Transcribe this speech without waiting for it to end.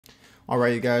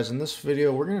Alright, you guys, in this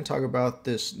video we're going to talk about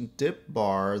this dip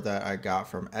bar that I got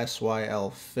from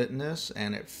SYL Fitness,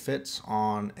 and it fits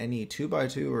on any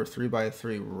 2x2 or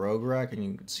 3x3 Rogue rack, and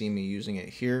you can see me using it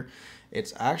here.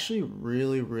 It's actually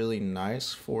really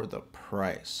nice for the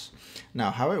price. Now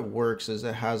how it works is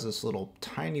it has this little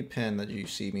tiny pin that you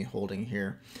see me holding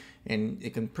here, and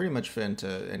it can pretty much fit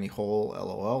into any hole,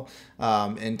 lol,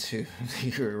 into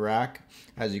your rack.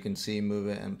 As you can see, move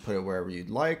it and put it wherever you'd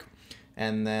like.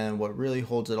 And then what really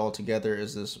holds it all together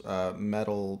is this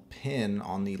metal pin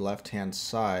on the left hand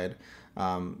side,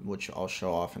 which I'll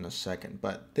show off in a second.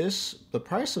 But the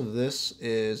price of this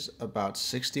is about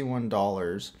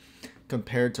 $61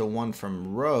 compared to one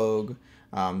from Rogue.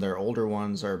 Their older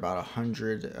ones are about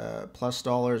 $100 plus,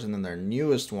 and then their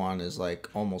newest one is like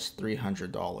almost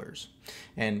 $300.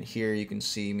 And here you can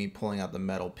see me pulling out the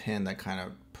metal pin that kind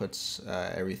of puts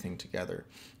everything together,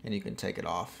 and you can take it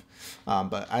off.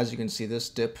 But as you can see, this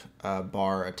dip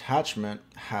bar attachment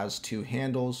has two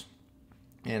handles,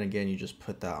 and again you just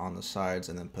put that on the sides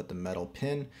and then put the metal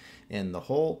pin in the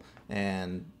hole,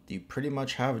 and you pretty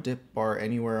much have a dip bar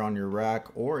anywhere on your rack,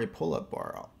 or a pull-up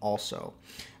bar also.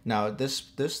 Now this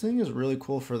thing is really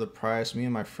cool for the price. Me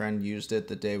and my friend used it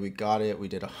the day we got it. We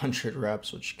did 100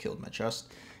 reps, which killed my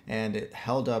chest, and it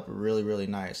held up really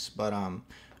nice. But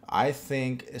I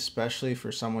think especially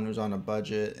for someone who's on a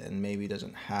budget and maybe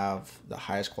doesn't have the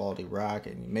highest quality rack,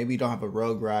 and maybe you don't have a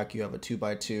Rogue rack, you have a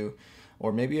 2x2,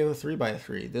 or maybe you have a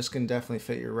 3x3, this can definitely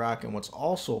fit your rack. And what's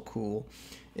also cool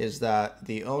is that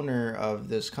the owner of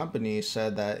this company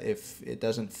said that if it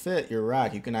doesn't fit your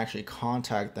rack, you can actually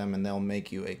contact them and they'll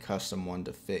make you a custom one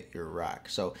to fit your rack.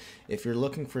 So if you're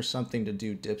looking for something to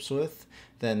do dips with,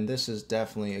 then this is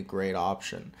definitely a great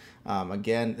option.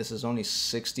 Again, this is only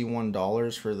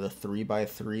 $61 for the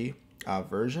 3x3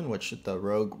 version, which the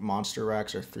Rogue Monster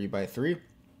racks are 3x3.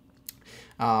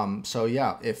 So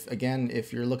yeah,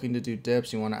 if you're looking to do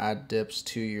dips, you want to add dips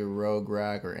to your Rogue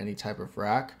rack or any type of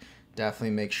rack, definitely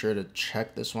make sure to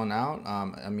check this one out.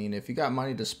 I mean, if you got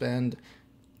money to spend,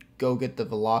 go get the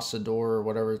Velocidor or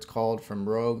whatever it's called from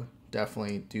Rogue.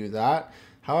 Definitely do that.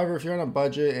 However, if you're on a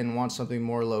budget and want something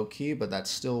more low-key, but that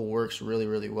still works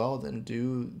really well, then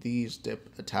do these dip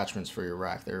attachments for your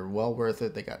rack. They're well worth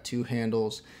it. They got two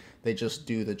handles. They just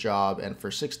do the job, and for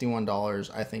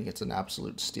 $61, I think it's an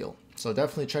absolute steal. So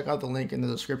definitely check out the link in the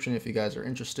description if you guys are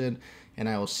interested, and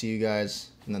I will see you guys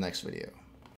in the next video.